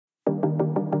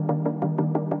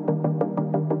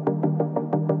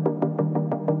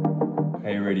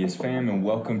Radius fam, and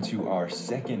welcome to our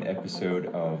second episode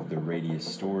of the Radius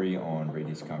Story on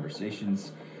Radius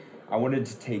Conversations. I wanted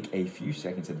to take a few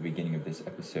seconds at the beginning of this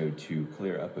episode to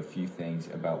clear up a few things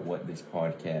about what this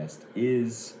podcast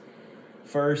is.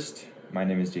 First, my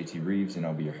name is JT Reeves, and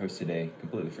I'll be your host today.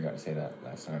 Completely forgot to say that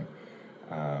last time.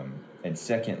 And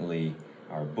secondly,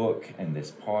 our book and this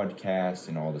podcast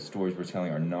and all the stories we're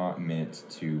telling are not meant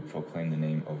to proclaim the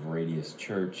name of Radius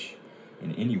Church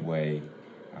in any way.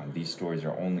 These stories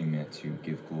are only meant to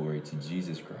give glory to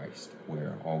Jesus Christ,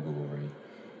 where all glory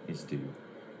is due.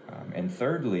 And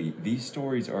thirdly, these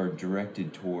stories are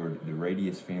directed toward the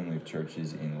Radius family of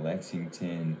churches in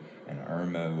Lexington and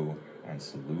Irmo and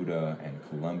Saluda and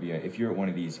Columbia. If you're at one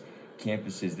of these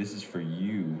campuses, this is for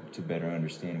you to better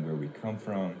understand where we come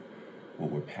from,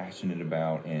 what we're passionate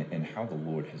about, and how the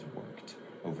Lord has worked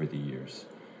over the years.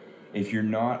 If you're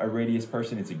not a Radius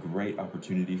person, it's a great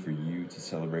opportunity for you to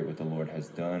celebrate what the Lord has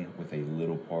done with a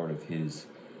little part of His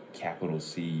capital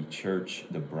C church,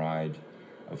 the bride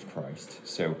of Christ.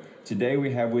 So today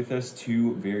we have with us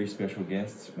two very special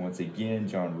guests. Once again,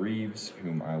 John Reeves,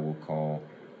 whom I will call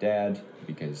Dad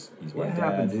because he's my dad. What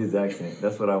happened to his accent?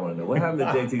 That's what I want to know. What happened to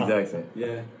JT's accent?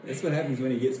 Yeah, that's what happens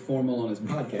when he gets formal on his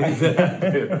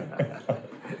podcast.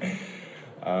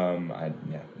 I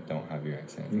don't have your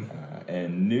accent.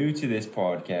 And new to this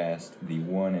podcast, the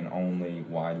one and only,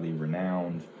 widely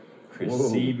renowned Chris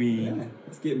Seeby. Yeah,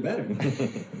 it's getting better.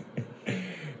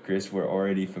 Chris, we're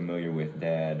already familiar with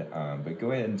Dad, but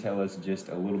go ahead and tell us just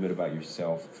a little bit about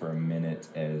yourself for a minute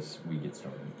as we get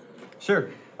started. Sure.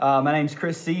 My name's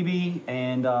Chris Seeby,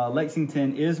 and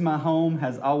Lexington is my home,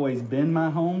 has always been my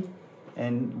home.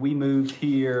 And we moved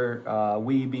here,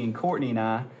 we being Courtney and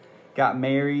I, got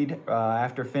married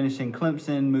after finishing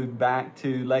Clemson, moved back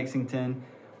to Lexington,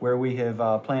 where we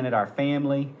have planted our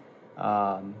family.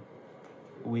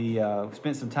 We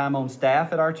spent some time on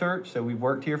staff at our church, so we've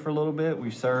worked here for a little bit.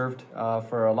 We've served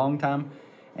for a long time,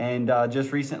 and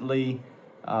just recently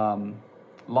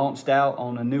launched out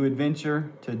on a new adventure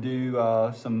to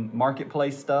do some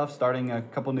marketplace stuff, starting a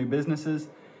couple new businesses.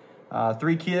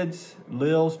 3 kids,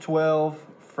 Lil's 12,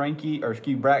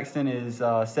 Braxton is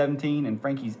 17, and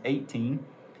Frankie's 18.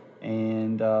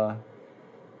 And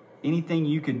anything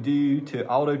you could do to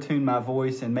auto-tune my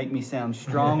voice and make me sound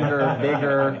stronger,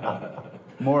 bigger,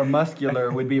 more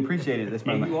muscular would be appreciated at this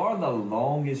moment. And you are the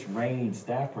longest reigning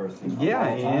staff person of Yeah,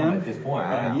 all I time am. at this point,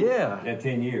 right? Yeah. At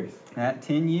 10 years. At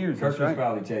 10 years, Kirk that's was right.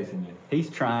 probably chasing you.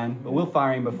 He's trying, but we'll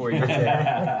fire him before he gets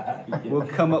there. We'll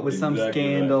come up with some Exactly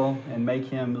scandal and make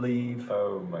him leave.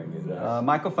 Oh, my goodness.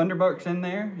 Michael Funderburk's in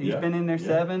there. He's been in there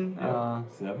 7.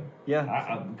 7? Yeah.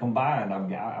 I combined, I'm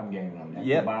gaming on that.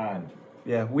 Yep. Combined.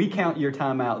 Yeah, we count your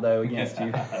time out, though, against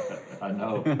you. I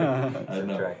know. I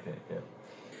know.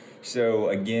 So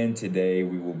again, today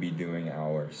we will be doing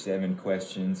our 7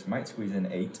 questions, might squeeze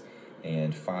in 8,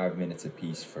 and 5 minutes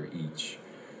apiece for each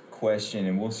question.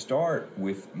 And we'll start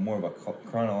with more of a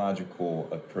chronological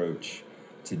approach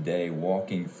today,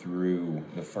 walking through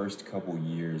the first couple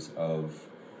years of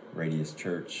Radius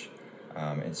Church.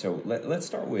 And so let's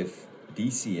start with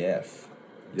DCF,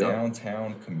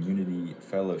 Downtown Community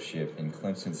Fellowship in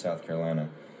Clemson, South Carolina.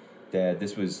 Dad,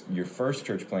 this was your first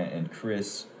church plant, and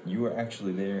Chris, you were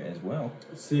actually there as well.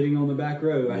 Sitting on the back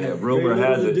row. I had rumor very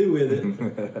little has to it. do with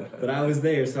it, but I was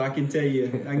there, so I can tell you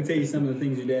some of the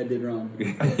things your dad did wrong.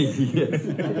 Yes.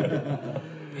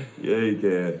 Yeah, you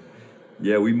can.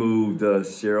 Yeah, we moved,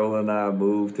 Cheryl and I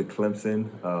moved to Clemson.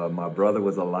 My brother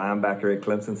was a linebacker at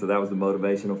Clemson, so that was the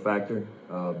motivational factor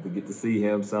to get to see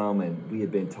him some. And we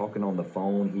had been talking on the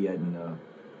phone. He hadn't,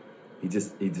 he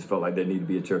just felt like there needed to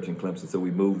be a church in Clemson. So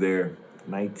we moved there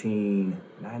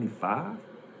 1995,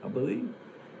 I believe.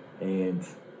 And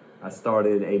I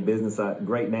started a business,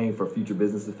 great name for future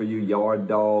businesses for you, Yard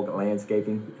Dog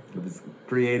Landscaping. It was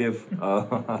creative.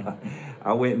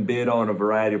 I went and bid on a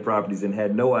variety of properties and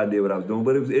had no idea what I was doing,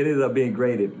 but it ended up being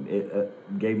great.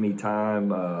 It gave me time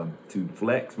to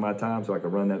flex my time so I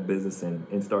could run that business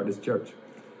and start this church.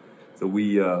 So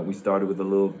we started with a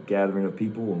little gathering of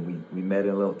people, and we met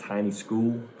in a little tiny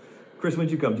school. Chris, when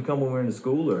did you come? Did you come when we were in the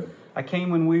school, or? I came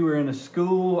when we were in a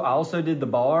school. I also did the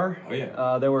bar. Oh,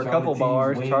 yeah. There were a couple T's,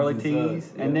 bars, Wings, Charlie and T's,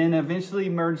 stuff. Yeah. and then eventually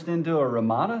merged into a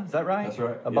Ramada. Is that right? That's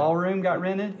right. A Yeah. ballroom got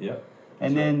rented. Yep.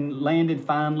 And then landed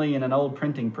finally in an old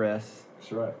printing press.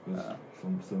 That's right. It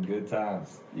was some good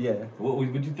times. Yeah. What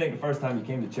would you think the first time you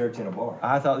came to church in a bar?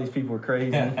 I thought these people were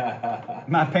crazy.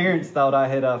 My parents thought I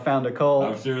had found a cult.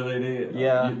 I'm sure they did.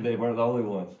 Yeah. They weren't the only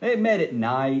ones. It met at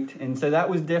night, and so that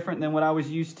was different than what I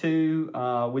was used to,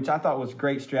 which I thought was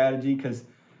great strategy because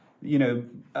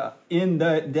in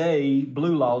that day,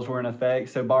 blue laws were in effect,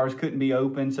 so bars couldn't be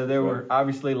open. So there were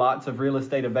obviously lots of real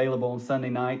estate available on Sunday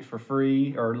nights for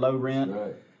free or low rent.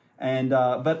 Right. And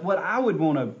but what I would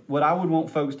want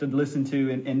folks to listen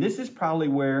to, and this is probably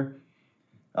where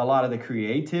a lot of the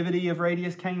creativity of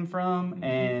Radius came from,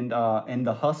 and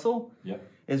the hustle. Yeah.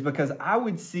 Is because I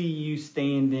would see you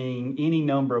standing any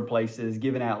number of places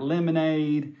giving out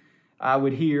lemonade. I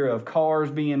would hear of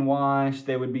cars being washed.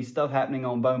 There would be stuff happening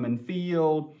on Bowman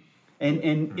Field.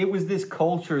 And it was this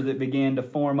culture that began to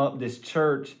form up this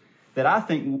church that I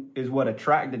think is what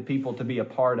attracted people to be a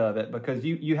part of it, because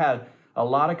you had a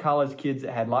lot of college kids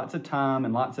that had lots of time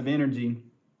and lots of energy,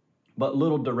 but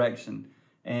little direction.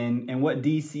 And what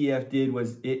DCF did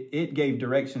was it gave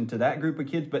direction to that group of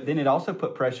kids, but then it also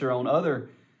put pressure on other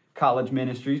college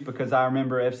ministries, because I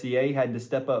remember FCA had to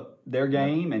step up their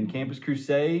game, and Campus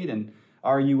Crusade and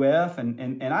RUF,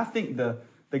 and I think the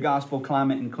gospel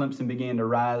climate in Clemson began to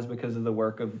rise because of the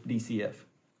work of DCF.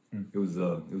 It was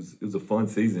a fun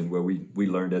season where we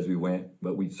learned as we went,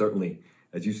 but we certainly,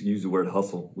 as you use the word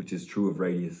hustle, which is true of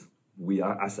Radius,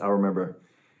 I remember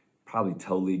probably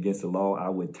totally against the law, I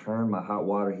would turn my hot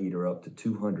water heater up to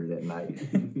 200 at night.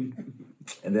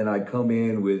 And then I'd come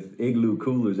in with igloo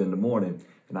coolers in the morning,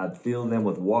 and I'd fill them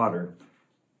with water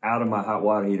out of my hot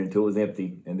water heater until it was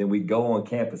empty. And then we'd go on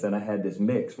campus, and I had this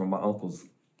mix from my uncle's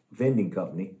vending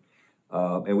company,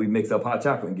 and we'd mix up hot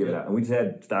chocolate and give it out. And we just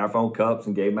had styrofoam cups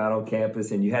and gave them out on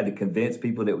campus, and you had to convince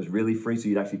people that it was really free, so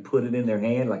you'd actually put it in their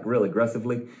hand, like real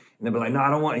aggressively. And they'd be like, no, I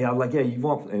don't want it. I was like, yeah, you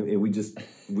want it. And we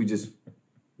just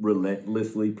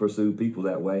relentlessly pursued people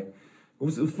that way. It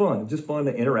was fun, just fun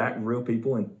to interact with real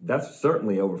people, and that's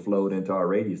certainly overflowed into our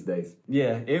Radius days.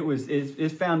 Yeah,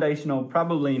 it's foundational,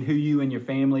 probably in who you and your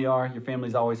family are. Your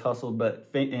family's always hustled, but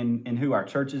in who our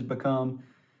church has become.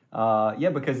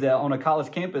 Because on a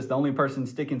college campus, the only person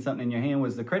sticking something in your hand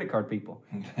was the credit card people.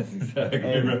 That's exactly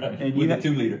right. And With the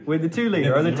 2-liter. With the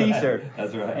 2-liter or the T-shirt.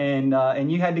 That's right.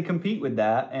 And you had to compete with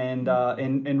that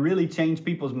and really change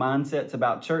people's mindsets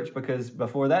about church, because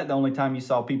before that, the only time you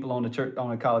saw people on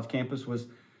a college campus was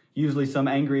usually some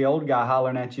angry old guy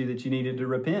hollering at you that you needed to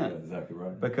repent. That's exactly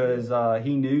right. Because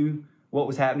he knew what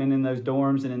was happening in those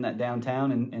dorms and in that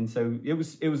downtown, and so it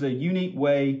was a unique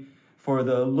way for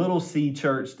the Little C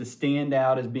church to stand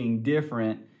out as being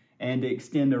different and to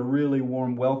extend a really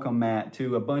warm welcome mat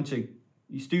to a bunch of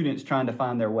students trying to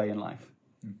find their way in life.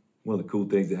 One of the cool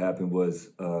things that happened was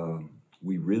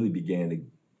we really began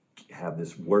to have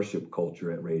this worship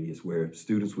culture at Radius where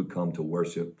students would come to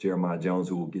worship. Jeremiah Jones,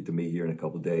 who we'll get to meet here in a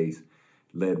couple of days,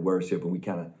 led worship,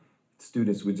 and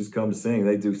students would just come to sing.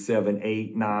 They do 7,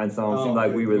 8, 9 songs. Seemed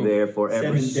like we were there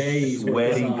forever, 7 days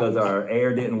sweating because our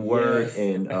air didn't work. Yes.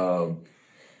 And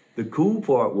the cool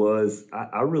part was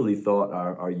I really thought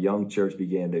our young church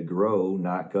began to grow,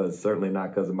 certainly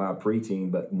not because of my preaching,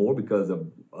 but more because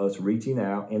of us reaching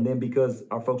out, and then because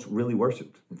our folks really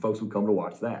worshiped, and folks would come to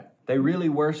watch that. They really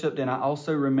worshiped, and I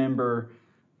also remember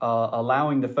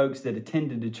allowing the folks that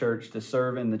attended the church to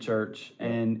serve in the church,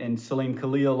 and Salim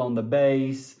Khalil on the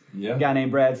bass. Yeah. A guy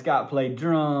named Brad Scott played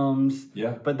drums.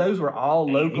 Yeah. But those were all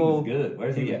local. He was good.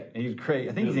 Where's he at? He's great.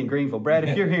 I think he's in Greenville. Brad,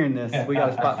 if you're hearing this, we got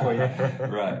a spot for you.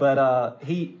 Right. But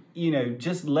he,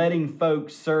 just letting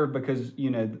folks serve, because,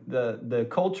 the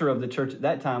culture of the church at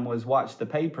that time was watch the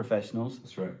paid professionals.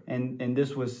 That's right. And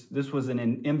this was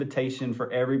an invitation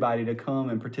for everybody to come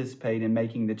and participate in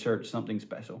making the church something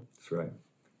special. That's right.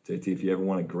 JT, if you ever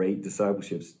want a great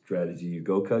discipleship strategy, you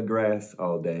go cut grass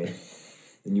all day.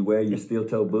 And you wear your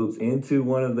steel-toe boots into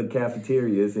one of the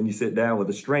cafeterias, and you sit down with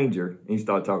a stranger, and you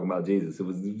start talking about Jesus. It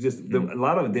was just, a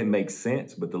lot of it didn't make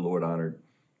sense, but the Lord honored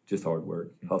just hard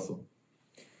work, hustle.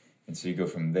 And so you go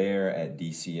from there at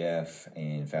DCF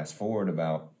and fast forward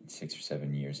about 6 or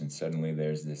 7 years, and suddenly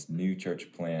there's this new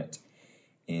church plant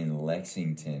in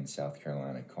Lexington, South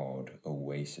Carolina called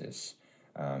Oasis.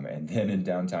 And then in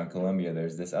downtown Columbia,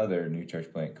 there's this other new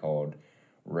church plant called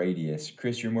Radius.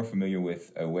 Chris, you're more familiar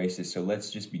with Oasis, so let's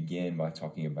just begin by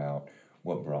talking about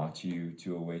what brought you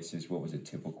to Oasis. What was a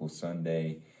typical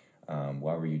Sunday?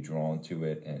 Why were you drawn to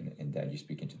it? And Dad, you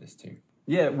speak into this too.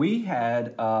 Yeah, we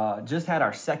had just had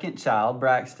our second child,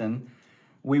 Braxton.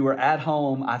 We were at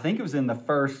home. I think it was in the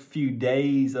first few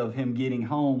days of him getting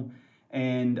home,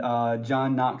 and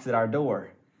John knocks at our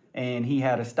door. And he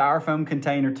had a styrofoam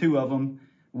container, 2 of them,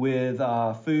 with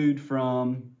food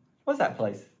from, what's that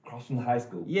place? Across from the high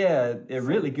school. Yeah, a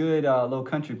really good little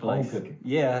country place. Home cooking.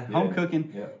 Yeah, home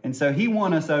cooking. Yeah. And so he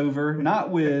won us over, not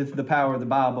with the power of the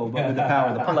Bible, but with the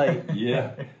power of the plate.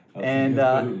 Yeah.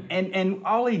 And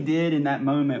all he did in that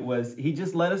moment was he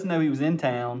just let us know he was in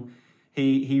town,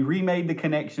 He remade the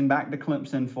connection back to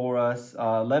Clemson for us,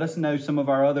 let us know some of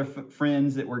our other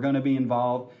friends that were going to be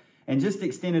involved, and just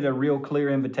extended a real clear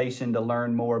invitation to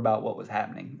learn more about what was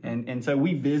happening. And so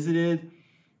we visited.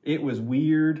 It was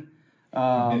weird.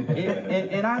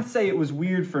 And I say it was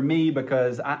weird for me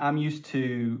because I'm used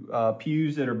to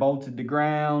pews that are bolted to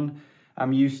ground.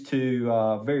 I'm used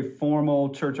to very formal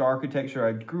church architecture.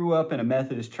 I grew up in a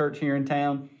Methodist church here in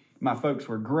town. My folks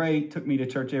were great, took me to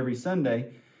church every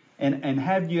Sunday. And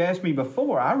had you asked me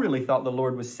before, I really thought the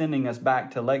Lord was sending us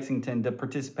back to Lexington to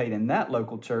participate in that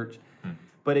local church.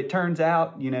 But it turns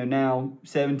out, now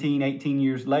 17, 18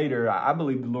 years later, I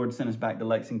believe the Lord sent us back to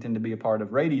Lexington to be a part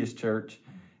of Radius Church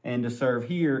and to serve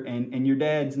here. And your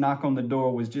dad's knock on the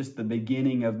door was just the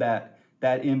beginning of that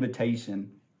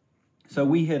invitation. So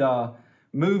we had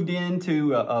moved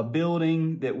into a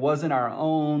building that wasn't our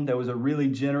own. There was a really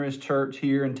generous church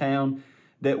here in town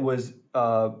that was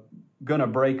going to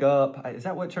break up. Is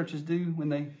that what churches do when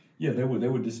they? Yeah, they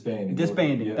would disband.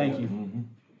 Disbanding, yeah, thank yeah. you. Mm-hmm.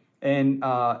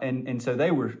 And so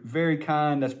they were very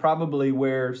kind. That's probably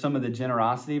where some of the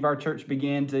generosity of our church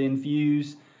began to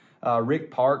infuse.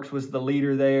 Rick Parks was the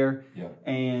leader there. Yeah.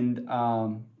 And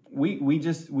we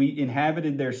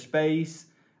inhabited their space.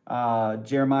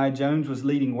 Jeremiah Jones was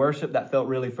leading worship. That felt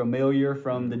really familiar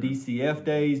from the DCF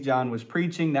days. John was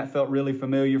preaching. That felt really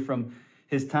familiar from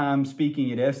his time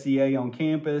speaking at FCA on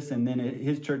campus and then at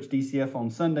his church DCF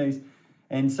on Sundays.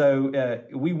 And so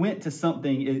we went to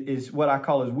something, is what I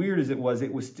call, as weird as it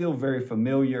was still very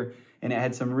familiar, and it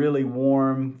had some really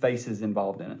warm faces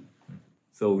involved in it.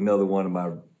 So another one of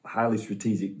my highly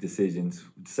strategic decisions,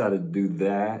 we decided to do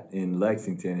that in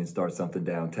Lexington and start something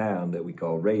downtown that we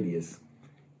call Radius.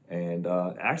 And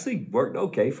actually worked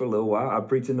okay for a little while. I'd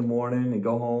preach in the morning and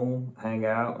go home, hang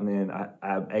out, and then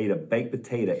I ate a baked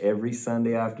potato every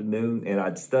Sunday afternoon, and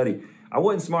I'd study. I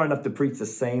wasn't smart enough to preach the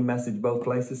same message both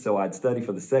places, so I'd study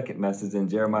for the second message, and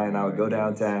Jeremiah and I would go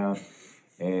downtown,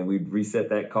 and we'd reset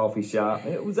that coffee shop.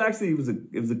 And it was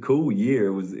a cool year.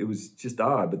 It was just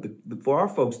odd, but for our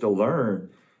folks to learn,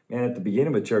 man, at the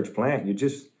beginning of a church plant,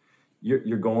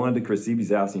 you're going to Chris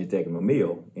Seaby's house and you're taking a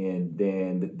meal, and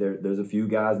then there's a few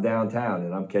guys downtown,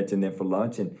 and I'm catching them for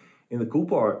lunch. And the cool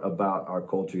part about our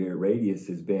culture here at Radius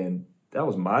has been, that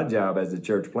was my job as a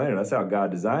church planter. That's how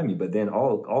God designed me. But then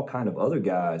all kind of other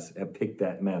guys have picked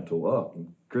that mantle up.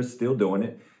 And Chris is still doing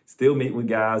it, still meeting with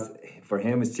guys. For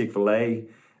him, it's Chick-fil-A.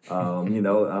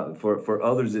 For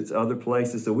others, it's other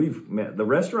places. So the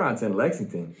restaurants in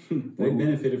Lexington, they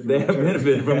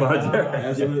benefited from our church.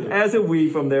 Absolutely. As have we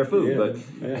from their food.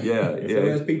 Yeah, but yeah. So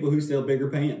as people who sell bigger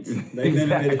pants, they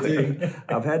benefited too.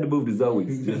 I've had to move to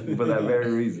Zoe's just for that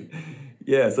very reason.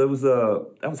 Yeah, so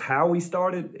that was how we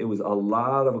started. It was a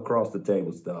lot of across the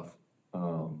table stuff,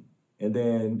 and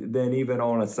then even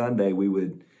on a Sunday we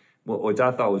would, which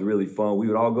I thought was really fun. We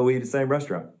would all go eat at the same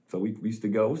restaurant. So we used to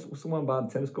go. What's the one by the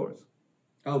tennis courts?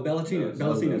 Oh, Bellatinos.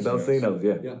 Bellatinos,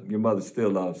 yeah. Yeah. Your mother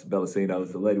still loves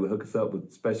Bellatinos. The lady would hook us up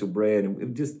with special bread, and it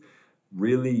was just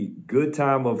really good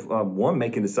time of one,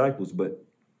 making disciples,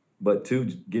 but two,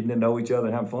 just getting to know each other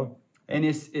and having fun. And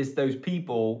it's those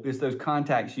people, it's those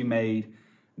contacts you made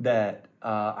that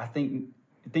I think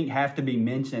have to be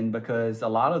mentioned, because a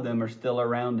lot of them are still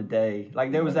around today.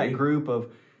 Like there was that group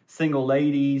of single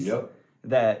ladies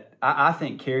that I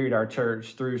think carried our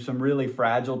church through some really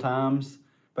fragile times,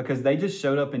 because they just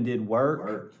showed up and did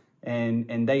work.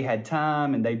 And they had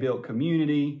time, and they built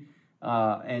community.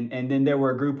 And then there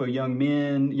were a group of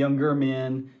younger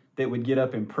men that would get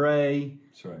up and pray.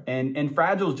 That's right. And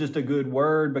fragile is just a good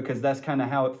word, because that's kind of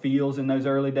how it feels in those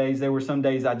early days. There were some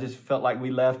days I just felt like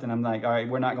we left, and I'm like, all right,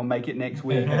 we're not going to make it next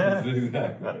week. That's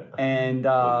exactly right. And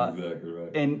That's exactly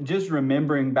right. And just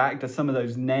remembering back to some of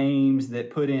those names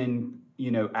that put in,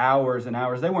 hours and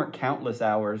hours. They weren't countless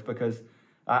hours, because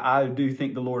I do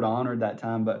think the Lord honored that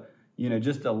time, but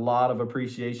just a lot of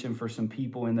appreciation for some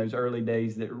people in those early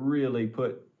days that really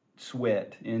put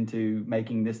sweat into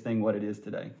making this thing what it is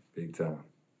today. Big time.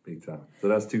 So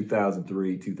that's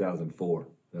 2003, 2004.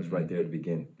 That's right there at the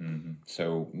beginning. Mm-hmm.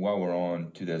 So while we're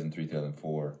on 2003,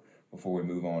 2004, before we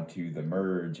move on to the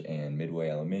merge and Midway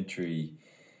Elementary,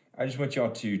 I just want y'all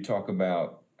to talk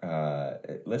about,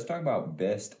 let's talk about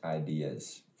best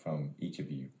ideas from each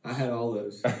of you. I had all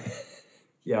those.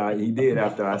 Yeah, he did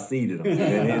after I seeded him,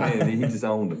 and he just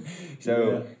owned them.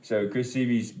 So Chris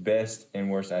Seaby's best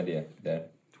and worst idea, Dad.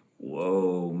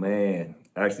 Whoa, man.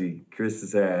 Actually, Chris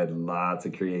has had lots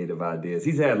of creative ideas.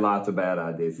 He's had lots of bad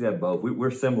ideas. He's had both. We're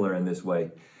similar in this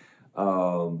way.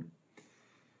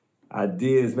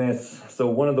 Ideas, man. So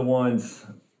one of the ones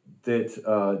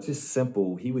that just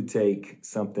simple, he would take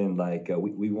something like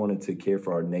we wanted to care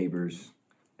for our neighbors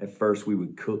at first we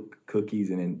would cook cookies,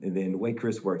 and then the way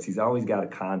Chris works, he's always got a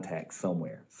contact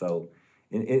somewhere. So,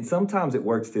 and sometimes it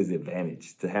works to his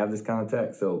advantage to have this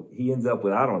contact. So he ends up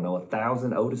with, I don't know,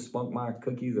 1,000 Otis Spunkmeyer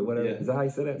cookies or whatever. Yeah. Is that how you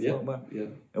say that? Yeah. Spunkmeyer? Yeah.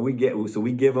 And we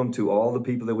give them to all the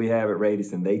people that we have at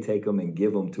Radius, and they take them and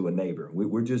give them to a neighbor.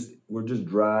 We're just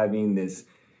driving this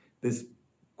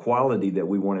quality that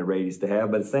we wanted Radius to have,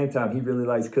 but at the same time, he really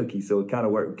likes cookies, so it kind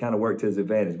of worked to his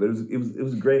advantage. But it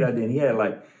was a great idea, and he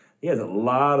has a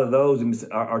lot of those. And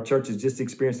our church has just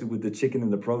experienced it with the chicken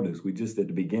and the produce. We just, at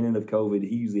the beginning of COVID,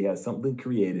 he usually has something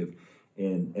creative,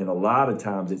 and a lot of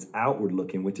times it's outward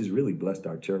looking, which has really blessed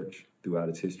our church throughout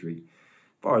its history.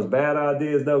 As far as bad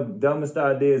ideas, though, dumbest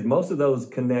ideas, most of those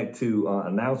connect to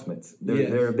announcements.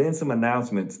 There have been some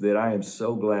announcements that I am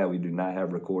so glad we do not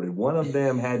have recorded. One of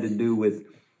them had to do with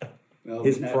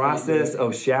his process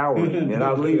of showering, and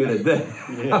I'll leave it at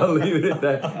that. I'll leave it at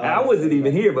that. I wasn't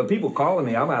even here, but people calling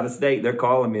me. I'm out of state. They're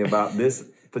calling me about this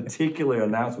particular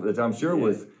announcement, which I'm sure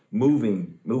was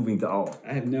moving to all.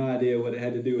 I have no idea what it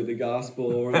had to do with the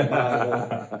gospel or the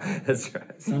Bible. That's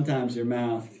right. Sometimes your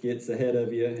mouth gets ahead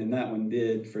of you, and that one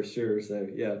did for sure. So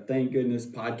yeah, thank goodness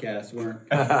podcasts weren't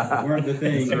the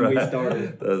thing when we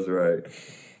started. That's right.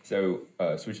 So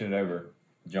switching it over,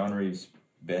 John Reeves'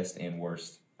 best and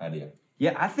worst idea.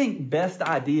 Yeah, I think best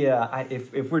idea,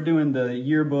 if we're doing the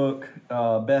yearbook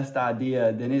best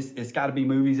idea, then it's got to be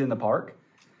Movies in the Park.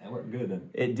 That worked good then.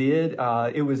 It did.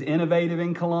 It was innovative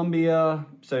in Columbia.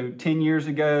 So 10 years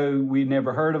ago, we'd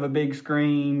never heard of a big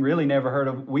screen, really never heard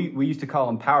of, we used to call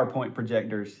them PowerPoint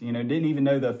projectors, didn't even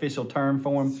know the official term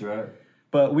for them. That's right.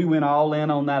 But we went all in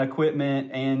on that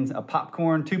equipment and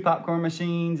two popcorn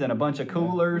machines and a bunch of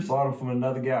coolers. We bought them from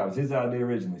another guy. It was his idea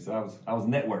originally, so I was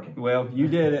networking. Well, you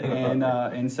did it,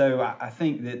 and so I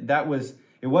think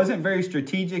it wasn't very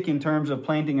strategic in terms of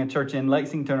planting a church in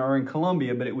Lexington or in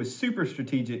Columbia, but it was super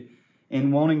strategic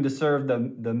in wanting to serve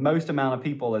the most amount of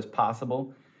people as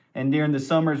possible. And during the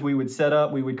summers, we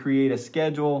would create a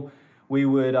schedule, we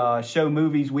would show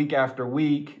movies week after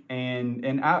week,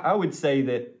 and I would say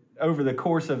that over the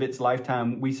course of its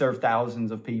lifetime, we served thousands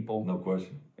of people. No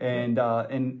question.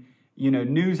 And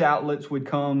news outlets would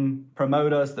come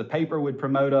promote us. The paper would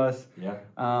promote us. Yeah.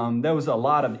 There was a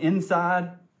lot of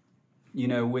inside,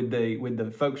 with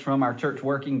the folks from our church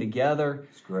working together.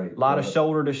 It's great. A lot of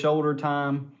shoulder to shoulder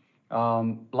time.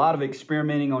 A lot of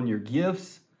experimenting on your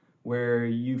gifts, where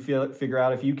you figure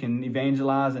out if you can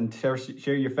evangelize and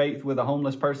share your faith with a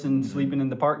homeless person sleeping in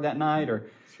the park that night, or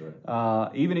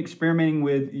even experimenting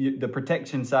with the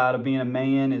protection side of being a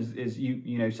man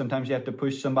is sometimes you have to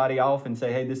push somebody off and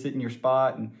say, hey, this isn't your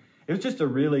spot. And it was just a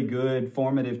really good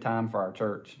formative time for our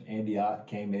church. Andy Ott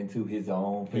came into his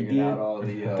own, figuring out all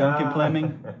the Duncan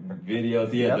Fleming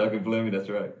videos. Yeah, Duncan Fleming, that's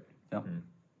right. Yep.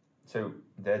 So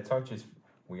that touches,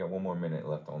 we got one more minute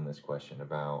left on this question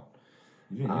about.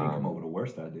 You didn't come up with the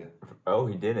worst idea. Oh,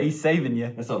 he did it. He's saving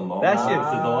you. That's a long.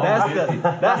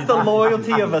 That's the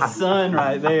loyalty of a son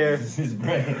right there. His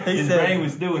brain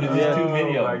was doing it. Just too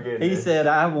many of them. He said,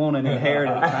 I want an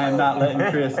inheritance. I am not letting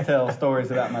Chris tell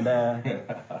stories about my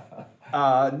dad.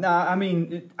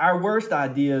 Our worst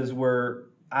ideas were,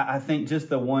 I think, just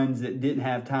the ones that didn't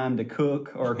have time to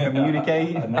cook or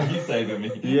communicate. I know you saving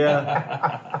me.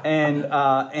 Yeah. And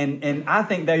I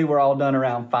think they were all done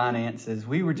around finances.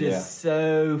 We were just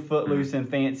so footloose and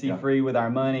fancy free with our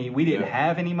money. We didn't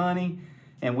have any money,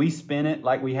 and we spent it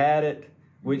like we had it,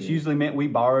 which usually meant we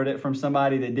borrowed it from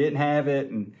somebody that didn't have it.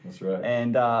 And that's right.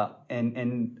 And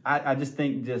I just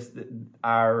think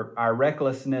our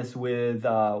recklessness with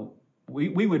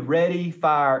we would ready,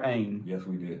 fire, aim. Yes,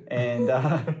 we did.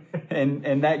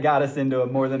 And that got us into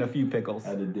more than a few pickles.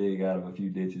 Had to dig out of a few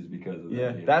ditches because of that.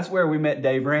 Yeah, that's where we met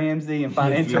Dave Ramsey and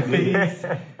Financial Peace.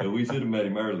 And we should have met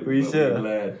him earlier. We should. We're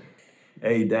glad.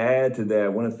 Hey, to add to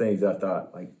that, one of the things I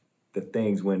thought, like the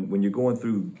things when you're going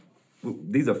through,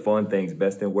 these are fun things,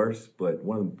 best and worst, but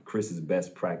one of Chris's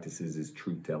best practices is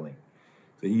truth telling.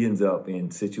 So he ends up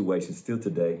in situations still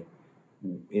today,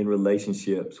 in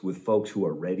relationships with folks who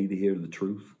are ready to hear the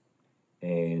truth.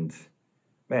 And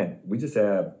man, we just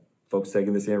have folks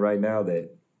taking this in right now that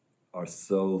are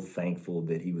so thankful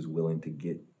that he was willing to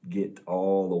get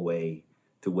all the way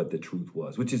to what the truth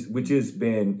was, which has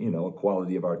been, a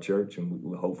quality of our church,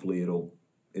 and hopefully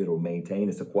it'll maintain.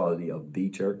 It's a quality of the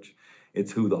church.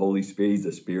 It's who the Holy Spirit, he's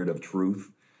the Spirit of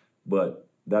truth. But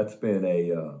that's been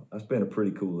a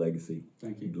pretty cool legacy.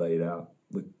 Thank you. You've laid out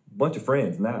with a bunch of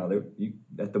friends now.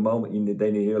 At the moment,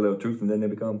 they need to hear a little truth, and then they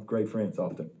become great friends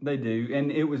often. They do,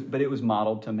 and it was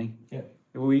modeled to me. Yeah.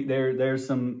 There's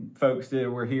some folks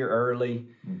that were here early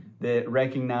that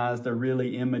recognized a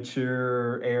really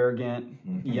immature, arrogant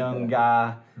young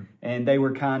guy, and they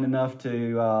were kind enough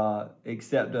to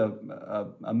accept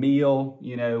a meal,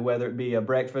 whether it be a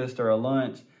breakfast or a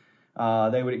lunch.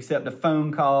 They would accept a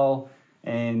phone call,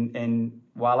 and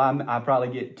while I probably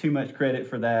get too much credit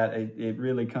for that, it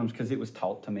really comes because it was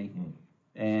taught to me,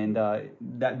 and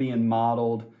that being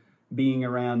modeled. Being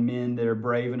around men that are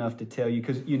brave enough to tell you,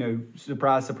 because,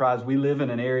 surprise, surprise, we live in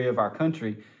an area of our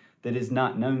country that is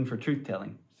not known for truth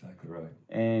telling. Exactly right.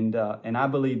 And I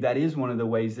believe that is one of the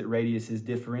ways that Radius has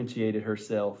differentiated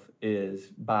herself is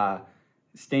by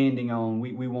standing on,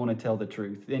 we want to tell the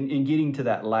truth and getting to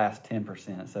that last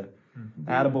 10%. So,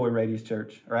 attaboy Radius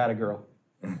Church, or attagirl.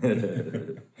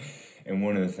 And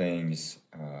one of the things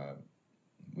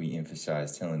we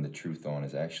emphasize telling the truth on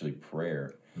is actually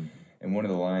prayer. And one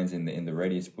of the lines in the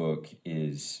Radius book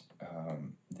is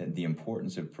that the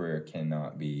importance of prayer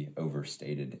cannot be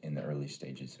overstated in the early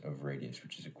stages of Radius,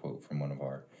 which is a quote from one of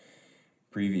our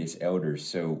previous elders.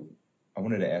 So I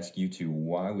wanted to ask you two,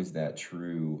 why was that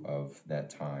true of that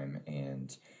time?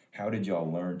 And how did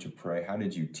y'all learn to pray? How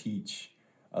did you teach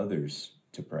others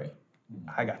to pray?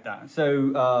 I got that.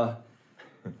 So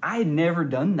I had never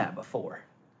done that before.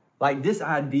 Like this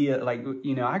idea,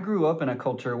 I grew up in a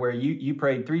culture where you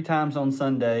prayed 3 times on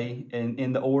Sunday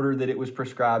in the order that it was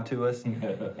prescribed to us.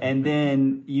 And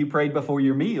then you prayed before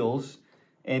your meals,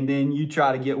 and then you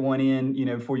try to get one in,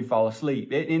 before you fall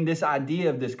asleep. In this idea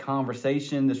of this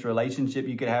conversation, this relationship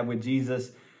you could have with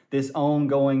Jesus, this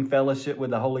ongoing fellowship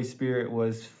with the Holy Spirit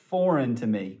was foreign to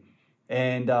me.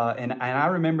 And I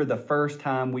remember the first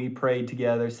time we prayed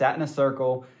together, sat in a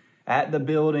circle, at the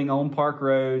building on Park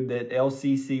Road that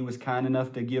LCC was kind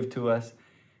enough to give to us.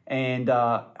 And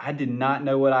I did not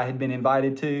know what I had been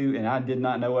invited to, and I did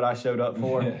not know what I showed up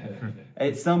for.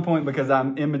 At some point, because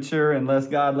I'm immature and less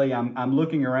godly, I'm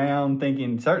looking around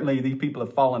thinking, certainly these people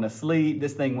have fallen asleep.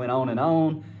 This thing went on and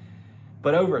on.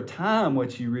 But over time,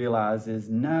 what you realize is,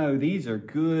 no, these are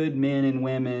good men and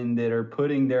women that are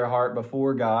putting their heart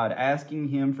before God, asking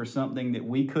Him for something that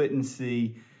we couldn't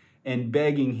see, and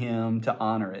begging Him to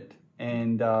honor it.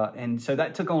 And so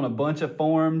that took on a bunch of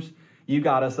forms. You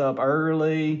got us up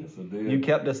early. Yes, I did. You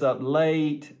kept us up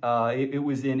late. It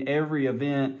was in every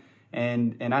event.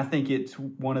 And I think it's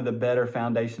one of the better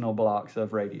foundational blocks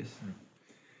of Radius.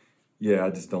 Yeah, I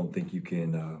just don't think you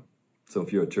can. So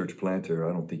if you're a church planter,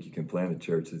 I don't think you can plant a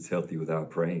church that's healthy without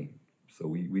praying. So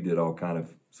we did all kind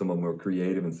of, some of them were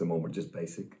creative and some of them were just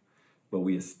basic. But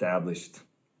we established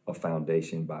a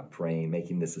foundation by praying,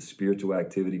 making this a spiritual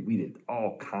activity. We did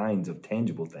all kinds of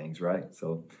tangible things, right?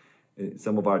 So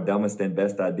some of our dumbest and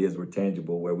best ideas were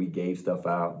tangible, where we gave stuff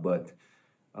out, but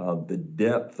the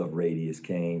depth of Radius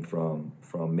came from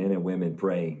men and women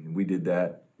praying. We did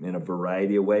that in a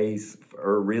variety of ways,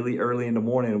 really early in the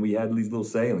morning, and we had these little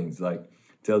sayings like,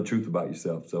 tell the truth about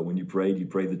yourself. So when you prayed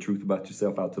the truth about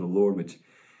yourself out to the Lord, which,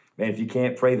 man, if you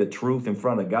can't pray the truth in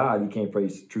front of God, you can't pray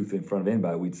the truth in front of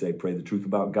anybody. We'd say pray the truth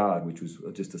about God, which was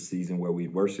just a season where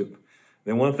we'd worship.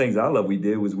 Then one of the things I love we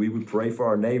did was we would pray for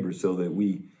our neighbors, so that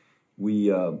we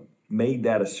made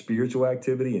that a spiritual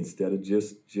activity instead of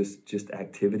just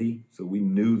activity. So we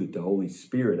knew that the Holy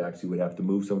Spirit actually would have to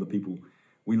move some of the people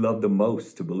we love the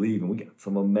most to believe. And we got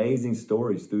some amazing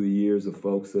stories through the years of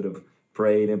folks that have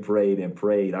prayed and prayed and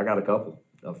prayed. I got a couple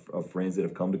of friends that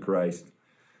have come to Christ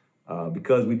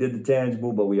because we did the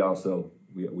tangible, but we also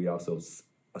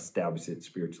established it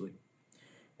spiritually.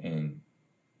 And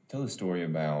tell a story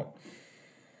about,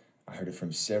 I heard it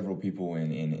from several people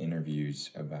in interviews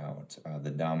about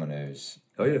the dominoes.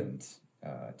 Oh, yeah. And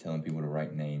telling people to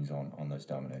write names on those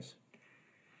dominoes.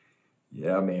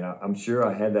 Yeah, I mean, I'm sure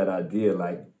I had that idea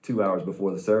like 2 hours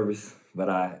before the service, but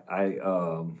I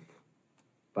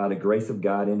by the grace of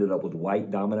God, ended up with white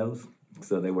dominoes.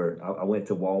 So I went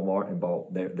to Walmart and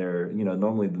bought their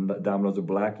normally the dominoes are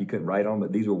black, you couldn't write on them,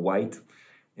 but these were white.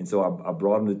 And so I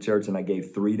brought them to church and I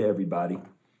gave 3 to everybody.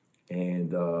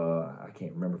 And I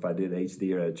can't remember if I did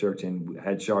HD or at church, and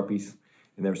had Sharpies.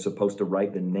 And they're supposed to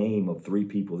write the name of 3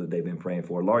 people that they've been praying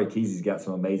for. Laurie Kesey's got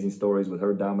some amazing stories with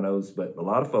her dominoes, but a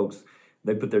lot of folks,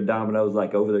 they put their dominoes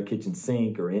like over their kitchen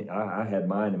sink, or I had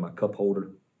mine in my cup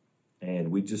holder.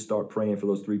 And we just start praying for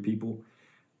those 3 people,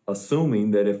 assuming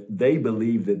that if they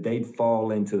believe that they'd fall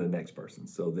into the next person,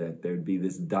 so that there'd be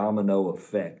this domino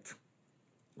effect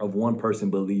of one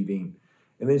person believing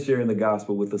and then sharing the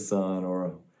gospel with a son or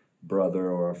a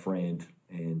brother or a friend.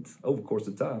 And over the course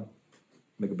of time,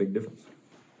 make a big difference.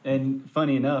 And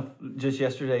funny enough, just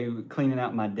yesterday cleaning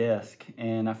out my desk,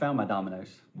 and I found my dominoes.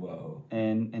 Whoa.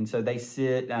 And so they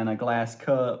sit on a glass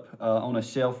cup on a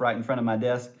shelf right in front of my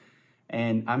desk.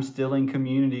 And I'm still in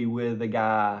community with a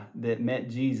guy that met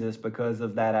Jesus because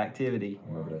of that activity. I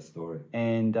remember that story.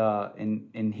 And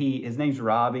his name's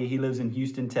Robbie. He lives in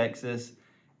Houston, Texas.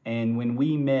 And when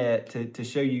we met, to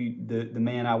show you the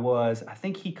man I was, I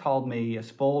think he called me a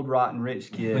spoiled, rotten,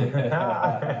 rich kid,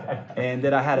 and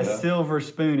that I had a silver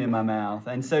spoon in my mouth.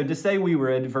 And so to say we were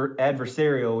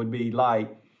adversarial would be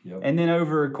light. Yep. And then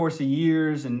over a course of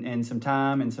years and some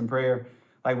time and some prayer,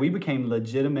 like we became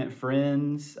legitimate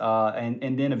friends,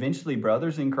 and then eventually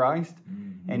brothers in Christ.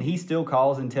 Mm-hmm. And he still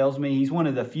calls and tells me. He's one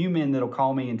of the few men that'll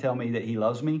call me and tell me that he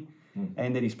loves me.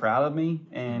 And that he's proud of me,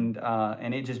 and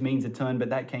it just means a ton.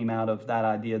 But that came out of that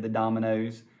idea, the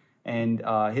dominoes, and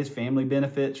his family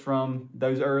benefits from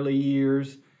those early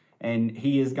years. And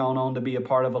he has gone on to be a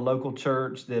part of a local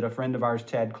church that a friend of ours,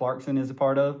 Chad Clarkson, is a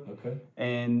part of. Okay.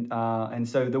 And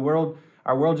so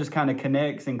our world just kind of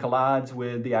connects and collides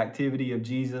with the activity of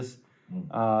Jesus,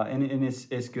 and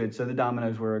it's good. So the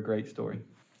dominoes were a great story.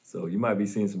 So you might be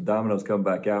seeing some dominoes come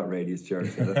back out, Radius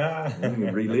Church. You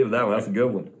can relive that one. That's a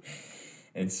good one.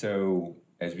 And so,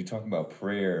 as we talk about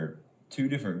prayer, two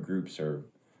different groups are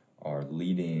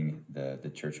leading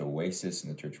the church Oasis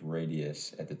and the church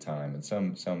Radius at the time, and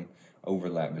some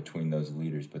overlap between those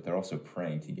leaders, but they're also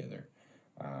praying together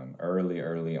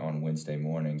early on Wednesday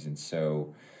mornings. And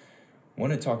so, I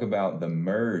want to talk about the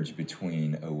merge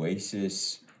between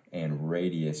Oasis and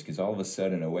Radius, because all of a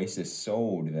sudden Oasis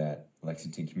sold that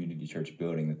Lexington Community Church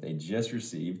building that they just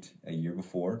received a year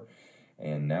before.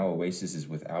 And now Oasis is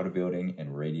without a building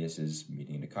and Radius is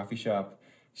meeting in a coffee shop.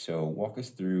 So walk us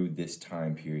through this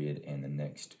time period and the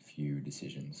next few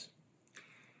decisions.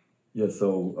 Yeah,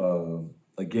 so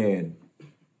again,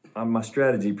 my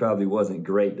strategy probably wasn't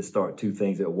great to start two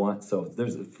things at once.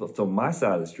 So my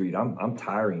side of the street, I'm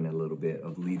tiring a little bit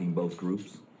of leading both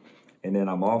groups. And then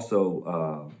I'm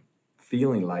also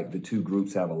feeling like the two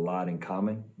groups have a lot in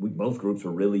common. Both groups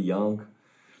were really young.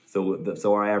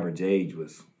 So our average age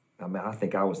was, I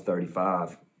think I was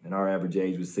 35, and our average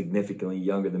age was significantly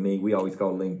younger than me. We always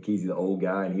called Lynn Kesey the old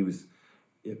guy, and he was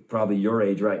probably your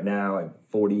age right now,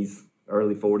 at 40s,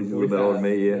 early 40s, a little bit older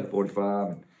than me,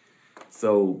 45.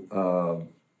 So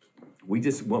we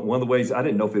just, one of the ways, I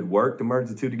didn't know if it worked to merge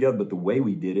the two together, but the way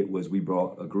we did it was we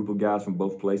brought a group of guys from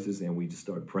both places, and we just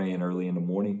started praying early in the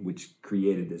morning, which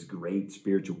created this great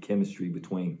spiritual chemistry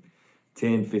between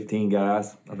 10, 15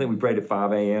 guys. I think we prayed at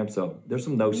 5 a.m., so there's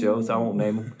some no-shows. I won't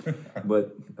name them.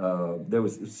 But it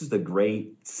was just a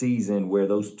great season where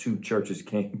those two churches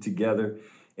came together.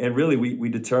 And really, we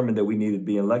determined that we needed to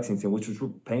be in Lexington, which was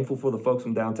painful for the folks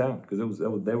from downtown, because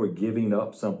they were giving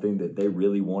up something that they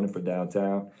really wanted for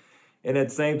downtown. And at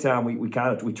the same time, we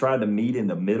tried to meet in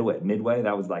the middle at Midway.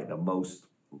 That was like the most,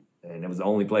 and it was the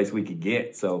only place we could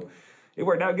get. So it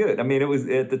worked out good. I mean, it was,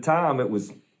 at the time, it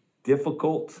was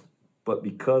difficult. But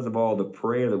because of all the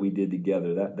prayer that we did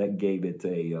together, that gave it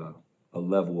a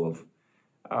level of,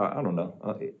 I don't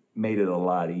know, it made it a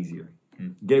lot easier.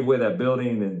 Gave away that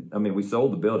building, and we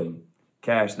sold the building,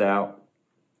 cashed out,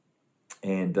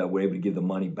 and were able to give the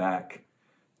money back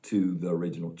to the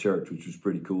original church, which was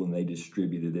pretty cool, and they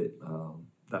distributed it.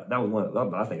 That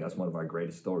was I think that's one of our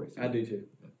greatest stories. I do too.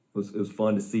 It was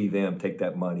fun to see them take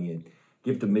that money and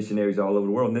give to missionaries all over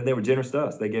the world, and then they were generous to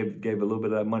us. They gave a little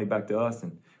bit of that money back to us,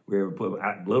 and we were able to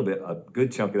put a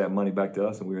good chunk of that money back to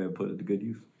us, and we were able to put it to good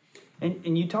use.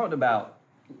 And you talked about,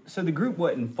 so the group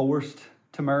wasn't forced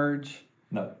to merge.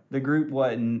 No. The group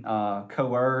wasn't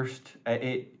coerced.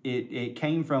 It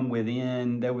came from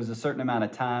within. There was a certain amount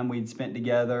of time we'd spent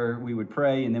together. We would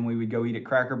pray, and then we would go eat at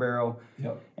Cracker Barrel.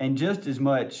 Yep. And just as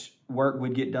much work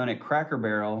would get done at Cracker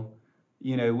Barrel,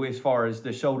 as far as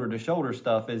the shoulder-to-shoulder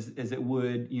stuff, as it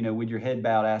would, with your head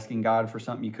bowed asking God for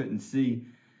something you couldn't see.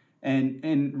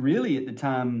 And really at the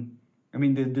time,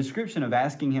 the description of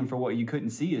asking him for what you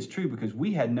couldn't see is true, because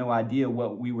we had no idea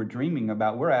what we were dreaming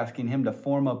about. We're asking him to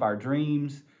form up our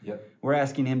dreams. Yep. We're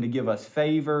asking him to give us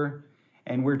favor,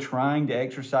 and we're trying to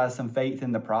exercise some faith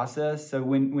in the process. So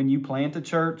when you plant a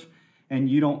church and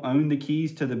you don't own the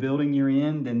keys to the building you're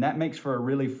in, then that makes for a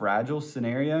really fragile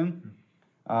scenario.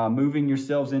 Moving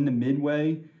yourselves into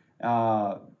Midway,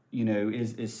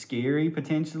 is scary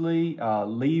potentially.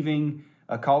 Leaving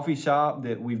a coffee shop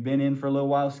that we've been in for a little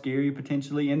while, scary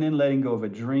potentially, and then letting go of a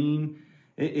dream.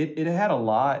 It had a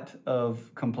lot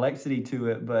of complexity to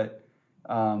it, but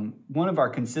one of our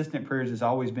consistent prayers has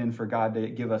always been for God to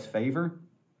give us favor,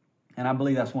 and I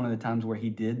believe that's one of the times where he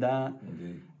did that.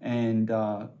 Indeed. And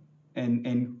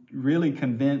and really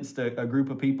convinced a group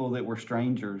of people that were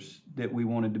strangers that we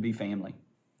wanted to be family.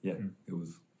 Yeah, it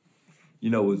was.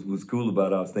 What was cool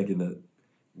about it, I was thinking that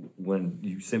when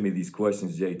you sent me these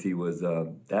questions, JT, was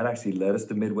that actually led us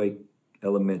to Midway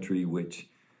Elementary, which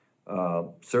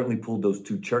certainly pulled those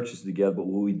two churches together. But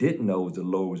what we didn't know was the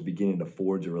Lord was beginning to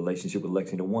forge a relationship with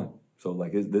Lexington One. So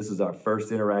like this is our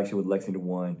first interaction with Lexington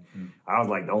One. I was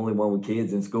like the only one with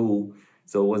kids in school.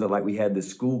 So it wasn't like we had this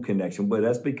school connection, but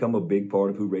that's become a big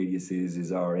part of who Radius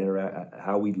is our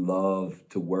how we love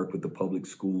to work with the public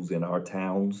schools in our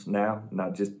towns now,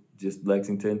 not just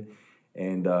Lexington.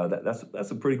 And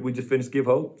that's a pretty, we just finished Give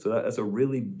Hope. So that's a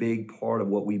really big part of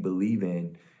what we believe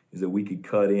in, is that we could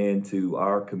cut into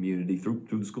our community through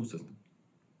the school system.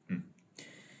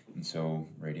 And so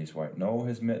Radius White Knoll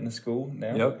has met in the school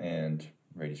now. Yep. And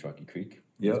Radius Rocky Creek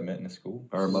Yep. has met in the school.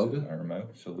 Irmo.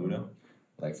 Saluda,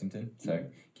 Lexington. So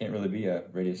can't really be a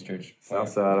Radius Church.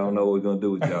 Southside, I don't know what we're going to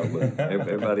do with y'all, but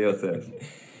everybody else has.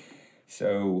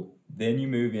 So then you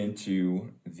move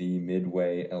into the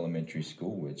Midway Elementary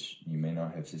School, which you may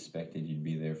not have suspected you'd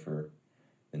be there for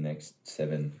the next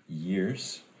 7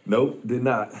 years. Nope, did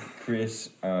not. Chris,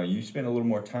 you spent a little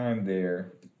more time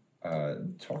there.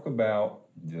 Talk about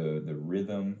the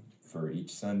rhythm for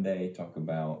each Sunday. Talk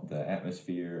about the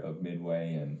atmosphere of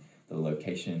Midway and the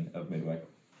location of Midway.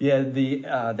 Yeah, the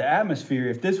atmosphere,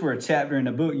 if this were a chapter in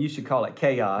a book, you should call it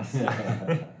chaos.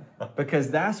 Because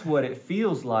that's what it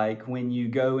feels like when you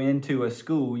go into a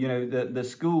school. The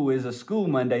school is a school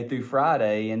Monday through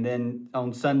Friday, and then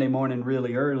on Sunday morning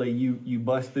really early, you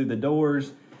bust through the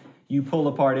doors, you pull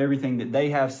apart everything that they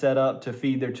have set up to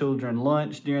feed their children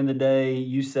lunch during the day,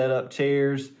 you set up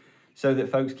chairs so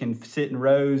that folks can sit in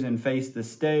rows and face the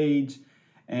stage,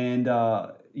 and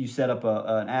you set up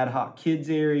an ad hoc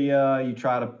kids area, you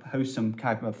try to host some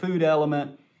type of food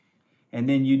element, and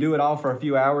then you do it all for a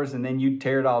few hours, and then you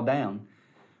tear it all down.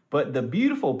 But the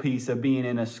beautiful piece of being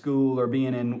in a school or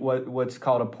being in what's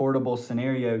called a portable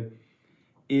scenario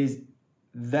is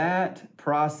that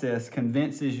process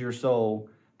convinces your soul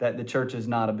that the church is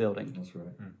not a building. That's right.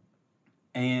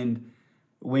 And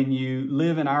when you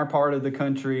live in our part of the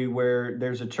country where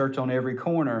there's a church on every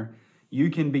corner, you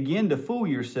can begin to fool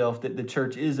yourself that the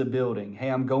church is a building. Hey,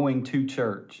 I'm going to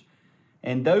church.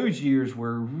 And those years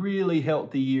were really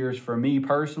healthy years for me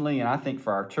personally, and I think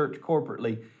for our church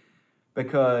corporately,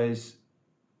 because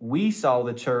we saw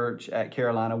the church at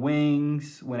Carolina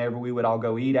Wings whenever we would all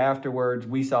go eat afterwards.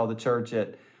 We saw the church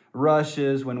at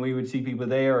Rush's when we would see people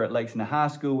there, or at Lexington High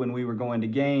School when we were going to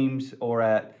games, or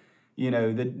at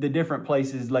the different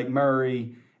places, Lake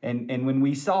Murray. And when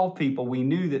we saw people, we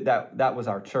knew that was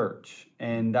our church,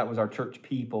 and that was our church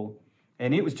people.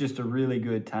 And it was just a really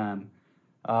good time.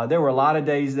 There were a lot of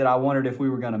days that I wondered if we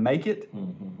were going to make it.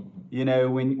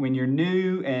 When you're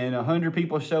new and 100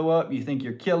 people show up, you think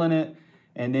you're killing it.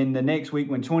 And then the next week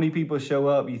when 20 people show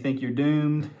up, you think you're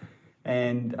doomed.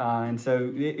 And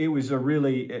so it was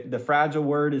the fragile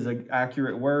word is an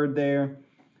accurate word there.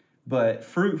 But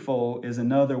fruitful is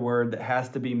another word that has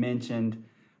to be mentioned,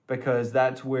 because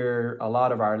that's where a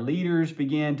lot of our leaders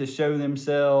began to show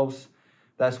themselves.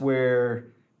 That's where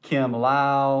Kim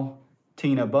Lau,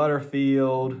 Tina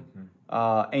Butterfield,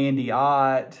 Andy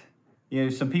Ott,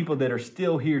 some people that are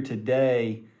still here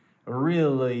today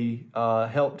really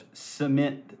helped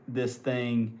cement this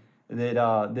thing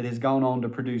that has gone on to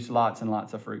produce lots and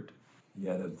lots of fruit.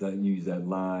 Yeah, that use that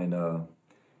line,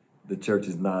 the church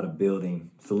is not a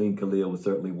building. Salim Khalil was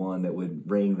certainly one that would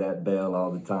ring that bell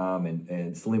all the time,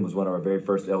 and Salim was one of our very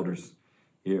first elders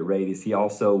here at Radius. He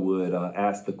also would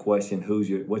ask the question,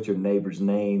 what's your neighbor's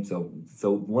name? So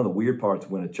one of the weird parts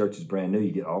when a church is brand new,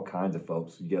 you get all kinds of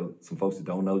folks. You get some folks that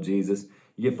don't know Jesus.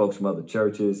 You get folks from other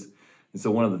churches. And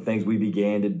so one of the things we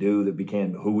began to do that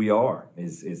became who we are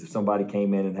is if somebody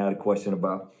came in and had a question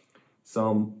about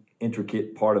some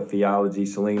intricate part of theology,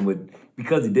 Salim would,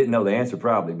 because he didn't know the answer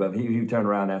probably, but he would turn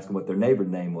around and ask them what their neighbor's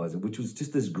name was, which was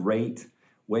just this great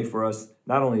way for us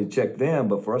not only to check them,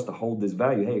 but for us to hold this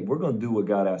value. Hey, we're going to do what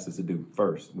God asked us to do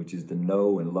first, which is to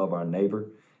know and love our neighbor.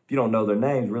 If you don't know their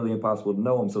names, really impossible to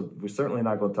know them. So we're certainly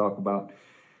not going to talk about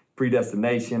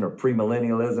predestination or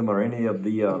premillennialism or any of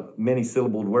the many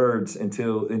syllabled words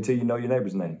until you know your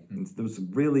neighbor's name. And there was some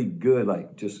really good,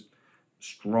 just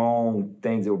strong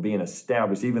things that were being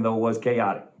established, even though it was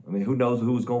chaotic. I mean, who knows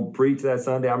who was going to preach that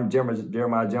Sunday? I remember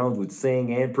Jeremiah Jones would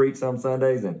sing and preach some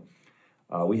Sundays, and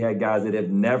we had guys that have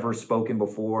never spoken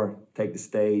before take the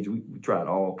stage. We tried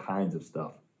all kinds of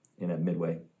stuff in that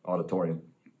Midway auditorium.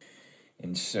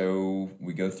 And so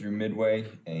we go through Midway,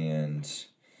 and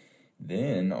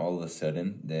Then all of a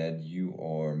sudden, Dad, you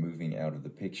are moving out of the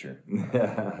picture.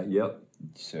 Yep.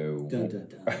 So Dun, dun,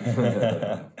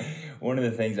 dun. one of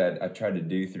the things I tried to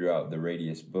do throughout the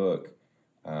Radius book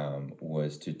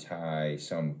was to tie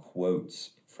some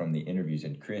quotes from the interviews.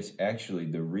 And Chris, actually,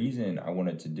 the reason I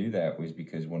wanted to do that was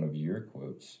because one of your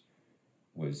quotes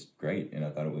was great, and I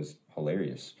thought it was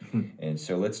hilarious. And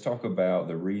so let's talk about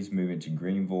the Reeves moving to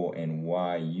Greenville and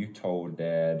why you told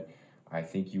Dad, I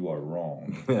think you are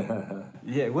wrong.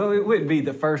 Yeah, well, it wouldn't be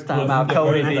the first time I've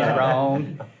told him he's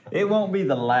wrong. It won't be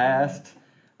the last.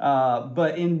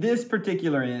 But in this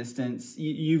particular instance,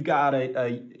 you've got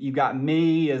you've got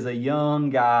me as a young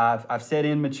guy. I've said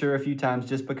immature a few times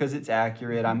just because it's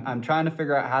accurate. I'm trying to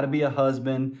figure out how to be a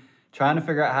husband, trying to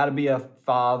figure out how to be a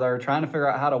father, trying to figure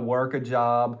out how to work a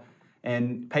job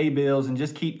and pay bills and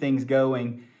just keep things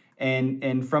going.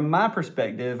 And from my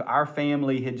perspective, our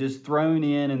family had just thrown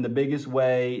in the biggest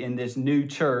way in this new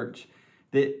church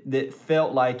that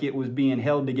felt like it was being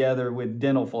held together with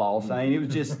dental floss. I mean, it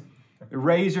was just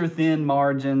razor thin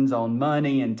margins on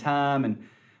money and time, and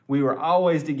we were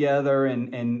always together.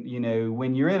 And you know,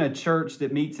 when you're in a church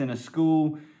that meets in a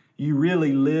school, you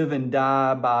really live and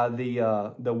die by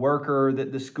the worker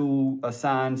that the school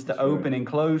assigns to open and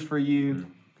close for you.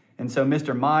 And so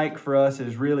Mr. Mike for us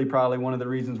is really probably one of the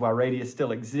reasons why Radius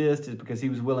still exists, is because he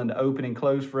was willing to open and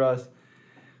close for us.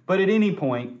 But at any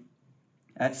point,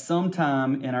 at some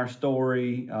time in our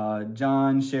story,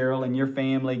 John, Cheryl, and your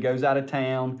family goes out of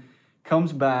town,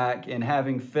 comes back, and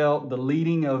having felt the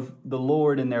leading of the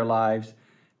Lord in their lives,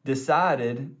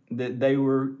 decided that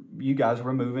you guys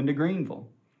were moving to Greenville.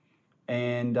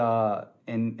 And you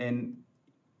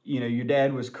know, your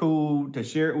dad was cool to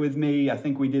share it with me. I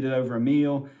think we did it over a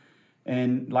meal.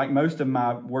 And like most of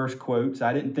my worst quotes,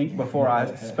 I didn't think before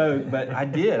I spoke, but I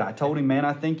did. I told him, man,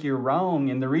 I think you're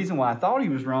wrong. And the reason why I thought he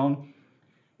was wrong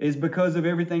is because of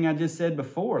everything I just said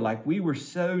before. Like, we were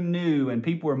so new and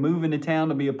people were moving to town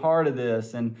to be a part of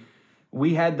this. And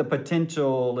we had the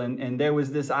potential and there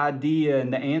was this idea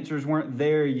and the answers weren't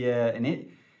there yet. And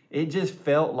it just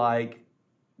felt like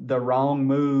the wrong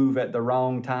move at the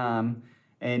wrong time.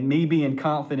 And me being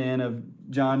confident of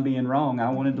John being wrong, I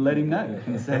wanted to let him know.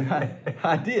 And so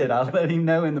I did. I let him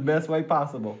know in the best way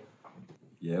possible.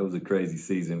 Yeah, it was a crazy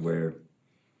season where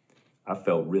I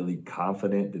felt really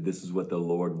confident that this is what the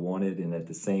Lord wanted. And at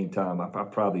the same time, I'm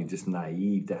probably just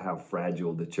naive to how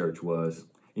fragile the church was.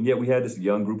 And yet we had this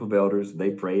young group of elders.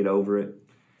 They prayed over it,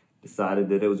 decided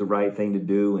that it was the right thing to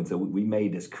do. And so we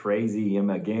made this crazy, and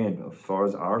again, as far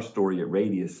as our story at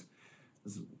Radius,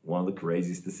 this is one of the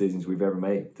craziest decisions we've ever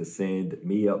made, to send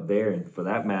me up there. And for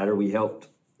that matter, we helped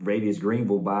Radius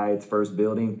Greenville buy its first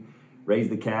building, raise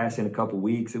the cash in a couple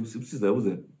weeks. It was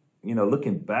a, you know,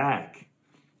 looking back,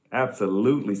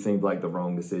 absolutely seemed like the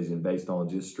wrong decision based on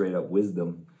just straight up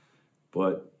wisdom.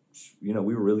 But, you know,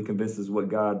 we were really convinced this is what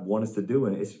God wanted us to do.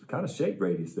 And it's kind of shaped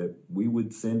Radius, that we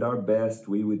would send our best,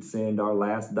 we would send our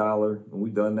last dollar, and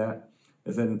we've done that.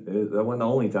 That wasn't the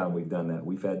only time we've done that.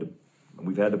 We've had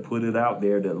to put it out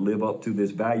there to live up to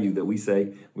this value that we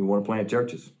say we want to plant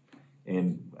churches.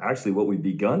 And actually what we've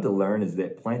begun to learn is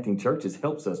that planting churches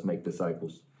helps us make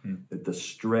disciples. That the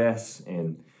stress,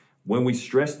 and when we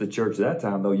stressed the church that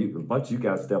time, though, a bunch of you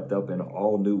guys stepped up in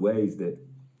all new ways that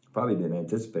probably didn't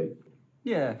anticipate.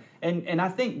 Yeah, and I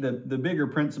think the bigger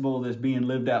principle that's being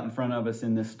lived out in front of us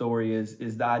in this story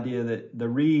is the idea that the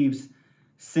Reeves,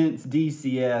 since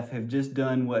DCF, have just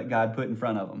done what God put in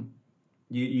front of them.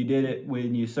 You did it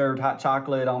when you served hot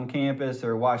chocolate on campus,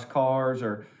 or washed cars,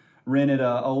 or rented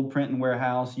an old printing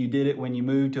warehouse. You did it when you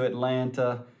moved to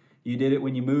Atlanta. You did it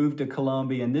when you moved to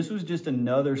Columbia. And this was just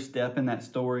another step in that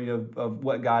story of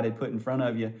what God had put in front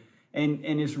of you. And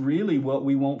it's really what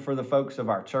we want for the folks of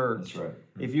our church. That's right.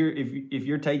 If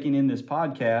you're taking in this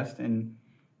podcast and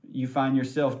you find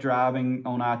yourself driving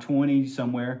on I-20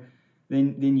 somewhere,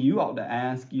 then you ought to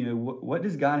ask, you know, what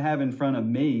does God have in front of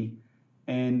me?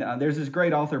 And there's this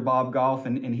great author, Bob Goff,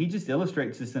 and he just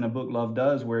illustrates this in a book, Love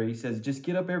Does, where he says, just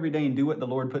get up every day and do what the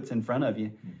Lord puts in front of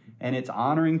you. And it's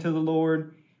honoring to the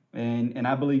Lord. And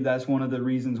I believe that's one of the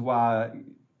reasons why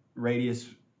Radius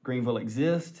Greenville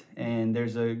exists. And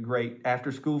there's a great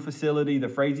after-school facility, the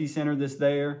Frazee Center that's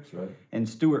there. That's right. And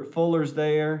Stuart Fuller's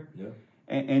there. Yeah.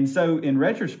 And so in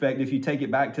retrospect, if you take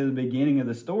it back to the beginning of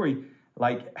the story,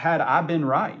 like, had I been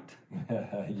right,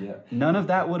 Yeah. none of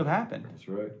that would have happened. That's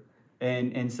right.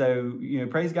 And so, you know,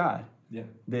 praise God Yeah.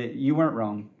 that you weren't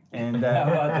wrong. And How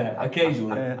about that?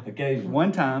 Occasionally.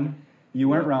 one time you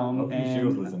weren't wrong. Hopefully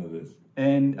Cheryl's listening to this.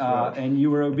 And That's right. and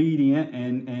you were obedient,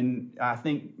 and I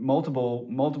think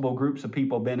multiple groups of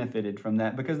people benefited from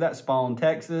that, because that spawned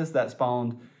Texas, that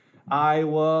spawned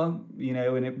Iowa,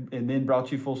 and then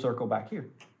brought you full circle back here.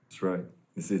 That's right.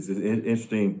 It's an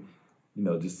interesting,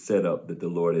 just setup that the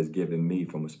Lord has given me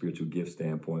from a spiritual gift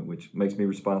standpoint, which makes me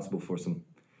responsible for some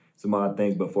odd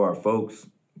things. But for our folks,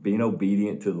 being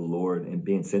obedient to the Lord and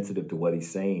being sensitive to what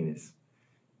He's saying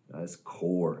is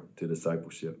core to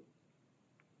discipleship.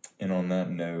 And on that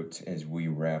note, as we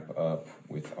wrap up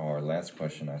with our last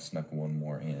question, I snuck one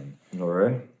more in. All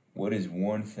right. What is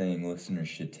one thing listeners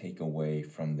should take away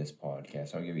from this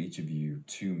podcast? I'll give each of you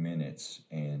 2 minutes.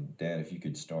 And Dad, if you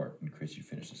could start, and Chris, you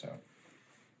finish this out.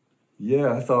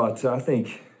 Yeah, I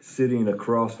think sitting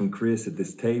across from Chris at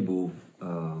this table,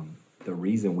 the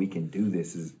reason we can do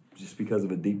this is just because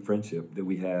of a deep friendship that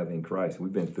we have in Christ.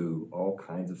 We've been through all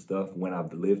kinds of stuff when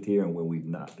I've lived here and when we've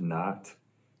not.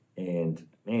 And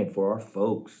man, for our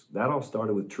folks, that all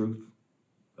started with truth.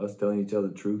 Us telling each other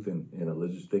the truth in a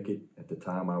lizard thicket. At the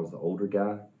time, I was the older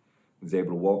guy. I was able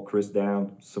to walk Chris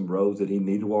down some roads that he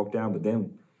needed to walk down, but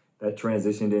then that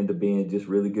transitioned into being just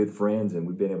really good friends, and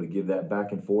we've been able to give that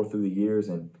back and forth through the years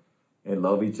and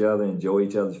love each other, enjoy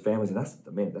each other's families, and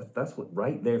that's what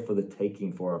right there for the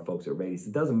taking for our folks at Radius.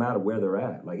 It doesn't matter where they're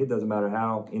at. Like, it doesn't matter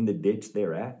how in the ditch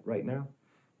they're at right now.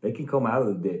 They can come out of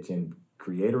the ditch and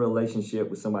create a relationship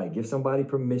with somebody, give somebody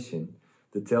permission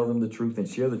to tell them the truth and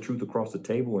share the truth across the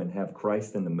table and have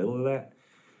Christ in the middle of that.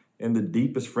 And the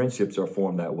deepest friendships are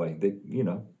formed that way.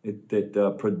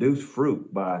 That produce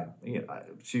fruit by,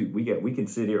 we can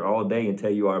sit here all day and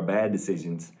tell you our bad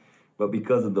decisions, but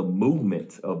because of the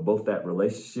movement of both that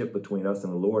relationship between us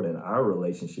and the Lord and our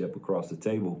relationship across the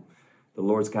table, the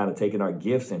Lord's kind of taken our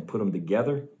gifts and put them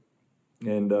together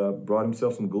and brought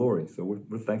Himself some glory. So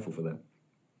we're thankful for that.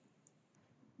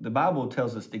 The Bible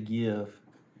tells us to give,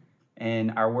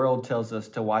 and our world tells us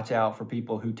to watch out for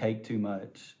people who take too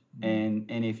much. And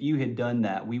if you had done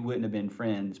that, we wouldn't have been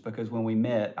friends, because when we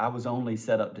met, I was only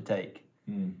set up to take.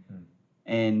 Mm-hmm.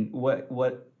 And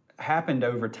what happened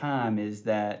over time is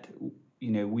that,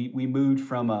 we moved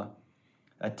from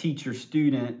a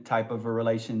teacher-student type of a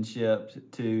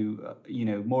relationship to,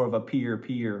 more of a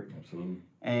peer-peer. Absolutely.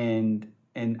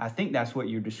 And I think that's what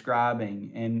you're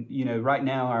describing. And, right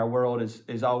now our world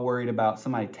is all worried about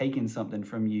somebody taking something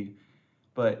from you.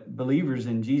 But believers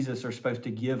in Jesus are supposed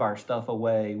to give our stuff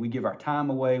away. We give our time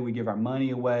away. We give our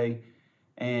money away.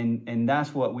 And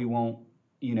that's what we want,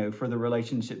 for the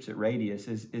relationships at Radius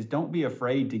is don't be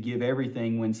afraid to give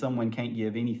everything when someone can't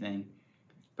give anything.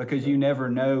 Because you never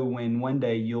know when one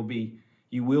day you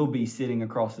will be sitting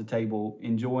across the table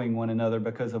enjoying one another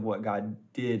because of what God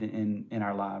did in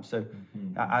our lives. So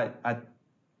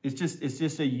it's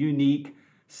just a unique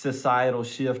societal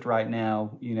shift right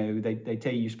now. They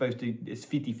tell you you're supposed to, it's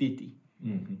 50-50.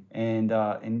 Mm-hmm.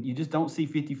 And you just don't see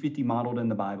 50-50 modeled in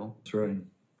the Bible. That's right.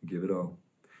 Give it all.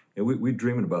 And we're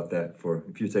dreaming about that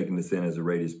if you're taking this in as a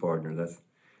Radius partner.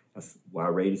 That's why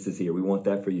Radius is here. We want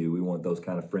that for you. We want those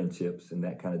kind of friendships and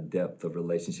that kind of depth of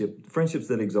relationship. Friendships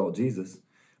that exalt Jesus,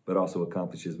 but also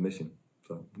accomplish His mission.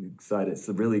 So I'm excited.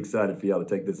 So really excited for y'all to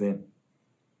take this in.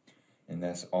 And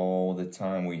that's all the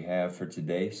time we have for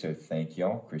today. So thank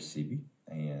y'all, Chris Seavey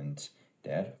and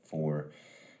Dad, for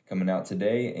coming out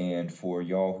today. And for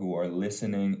y'all who are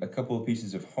listening, a couple of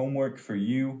pieces of homework for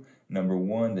you. Number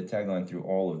one, the tagline through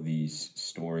all of these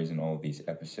stories and all of these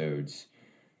episodes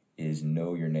is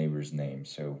know your neighbor's name.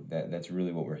 So that's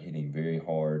really what we're hitting very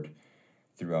hard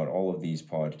throughout all of these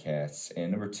podcasts.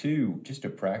 And number two, just a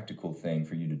practical thing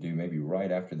for you to do maybe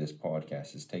right after this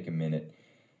podcast is take a minute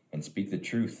and speak the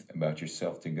truth about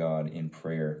yourself to God in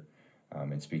prayer,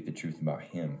 and speak the truth about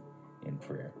Him in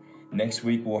prayer. Next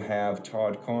week, we'll have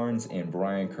Todd Carnes and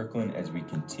Brian Kirkland as we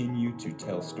continue to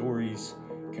tell stories,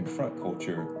 confront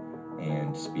culture,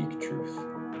 and speak truth.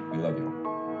 We love you.